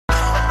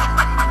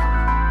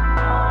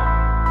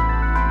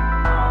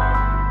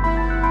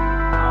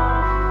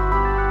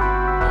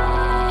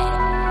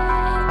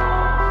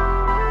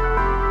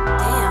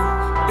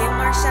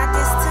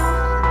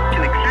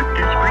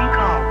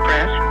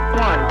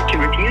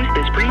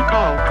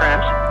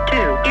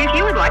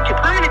To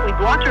permanently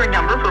block your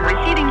number from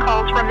receiving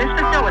calls from this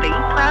facility,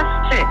 press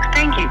 6.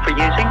 Thank you for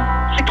using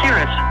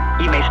Securus.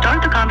 You may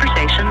start the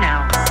conversation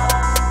now.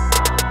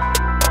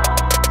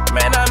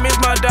 Man, I miss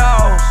my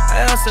dogs.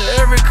 I answer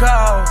every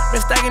call.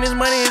 Been stacking this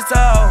money, it's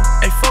tall.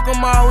 Hey, fuck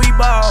them all, we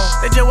ball.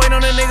 They just wait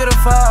on a nigga to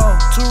fall.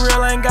 Too real,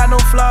 I ain't got no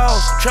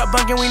flaws. Trap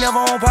bunking, we never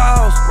on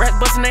pause. Rats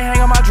bustin', they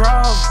hang on my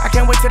drawers. I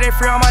can't wait till they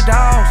free all my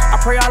dogs. I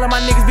pray all of my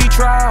niggas be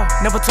trial.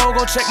 Never told,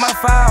 go check my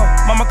file.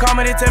 Mama call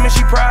me, they tell me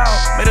she proud.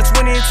 Made a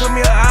 20, it took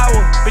me an hour.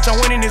 Bitch, I'm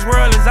winning, this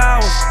world is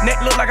ours. Neck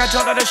look like I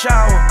jumped out the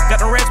shower.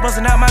 Got the rats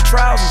bustin' out my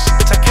trousers.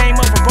 Bitch, I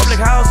came up from public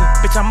housing.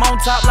 Bitch, I'm on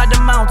top like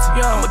the mountain.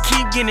 I'ma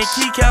keep getting it,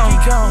 keep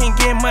counting. Ain't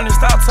getting money,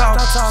 stop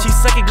talking. She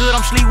suck it good,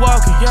 I'm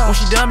sleepwalking. When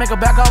she done, make her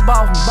back off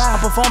off me.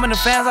 I'm performing, the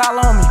fans all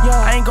on me.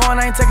 I ain't going,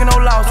 I ain't taking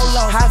no losses.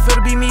 How I feel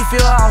to be me,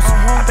 feel awesome.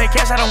 I pay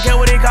cash, I don't care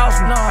what it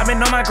costs me. I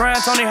been on my grind,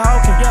 Tony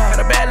Hawkins.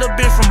 Got a bad little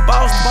bitch from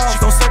Boston. She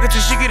gon' suck it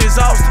till she get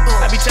exhausted.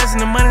 I be chasing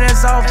the money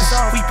that's often.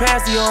 We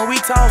pass the we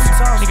toss it.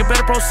 Nigga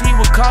better proceed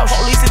with caution.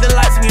 Police hit the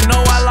lights and you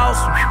know I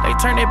lost them. They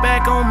turned their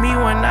back on me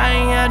when I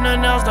ain't had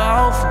nothing else to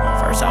offer.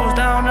 First I was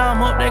down, now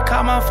I'm up. They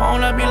call my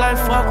phone, I be like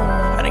fuck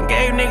em. I done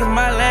gave niggas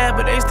my lab,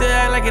 but they still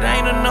act like it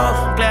ain't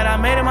enough. Glad I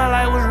made it, my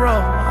life was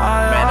rough.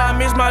 Man, I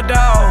miss my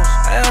dogs.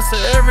 I answer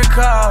every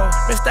call.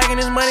 Been stacking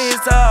this money,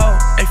 it's tall.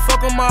 Hey,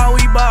 fuck them all,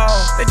 we ball.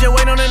 They just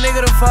wait on a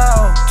nigga to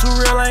fall. Too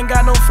real, I ain't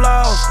got no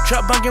flaws.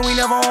 Trap bunking, we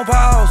never on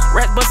pause.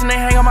 Rats bustin', they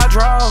hang on my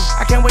drawers.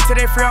 I can't wait till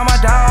they free all my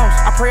dogs.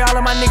 I pray all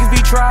of my niggas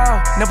be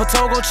trial. Never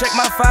told, go check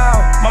my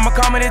file. Mama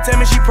call me, they tell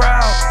me she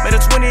proud. Made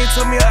a 20, it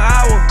took me an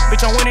hour.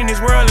 Bitch, I'm winning,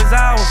 this world is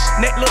ours.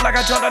 Neck look like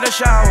I jumped out the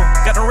shower.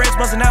 Got the rats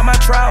bustin' out my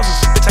trousers.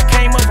 Bitch, I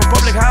came up from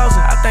public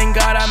housing. I thank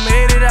God I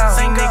made it out.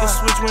 Same niggas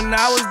switch when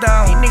I was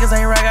down. These niggas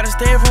ain't right, gotta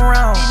stay from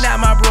round. He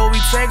not my bro, we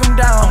take him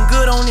down. I'm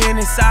good on the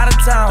inside of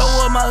town.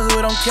 Throw up my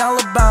hood on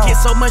Calabout. Get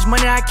so much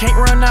money I can't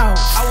run out.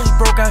 I was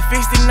broke, I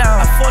fixed it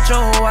now. I fought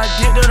your hoe, I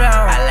dipped her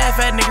down. I laugh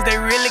at niggas,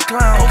 they really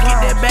clown. Go get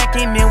that back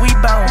in, then we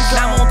bounce.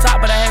 Now I'm on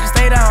top, but I had to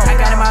stay down. I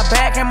got in my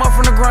bag, came up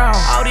from the ground.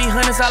 All these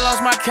hundreds, I lost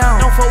my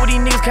count. Don't fuck with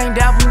these niggas, can't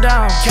dap them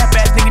down. Cap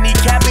ass nigga need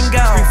cap and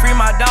gown. Free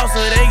my dogs so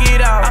they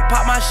get out. I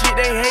pop my shit,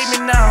 they hate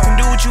me now. You can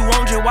do what you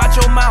want, just watch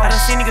your mouth. I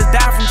done seen niggas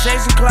die from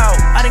chasing clout.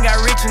 I done got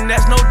rich and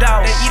that's no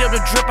doubt. They eat up the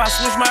drip, I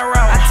switch my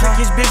route. I took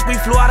his bitch, we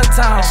flew out of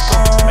town.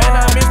 Man,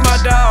 I miss my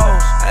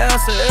dogs. I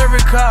answer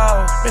every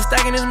call. Been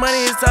stacking this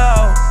money, it's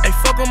tall. Hey,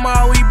 fuck them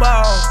all, we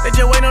ball. They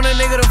just wait on a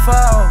nigga to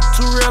fall.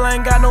 Too real, I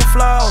ain't got no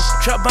flaws.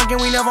 Trap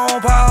bunking, we never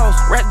on pause.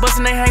 Rats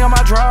bustin', they hang on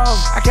my drawers.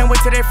 I can't wait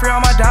till they free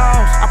all my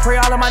dogs. I pray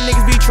all of my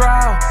niggas be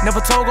trial.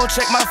 Never told, go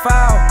check my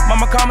file.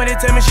 Mama call me, they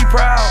tell me she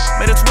proud.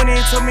 Made a 20,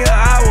 it took me an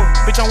hour.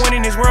 Bitch, I'm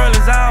winning, this world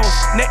is ours.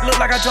 Neck look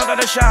like I jumped out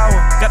the shower.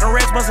 Got the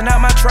rats bustin'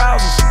 out my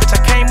trousers. Bitch,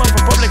 I came up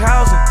from public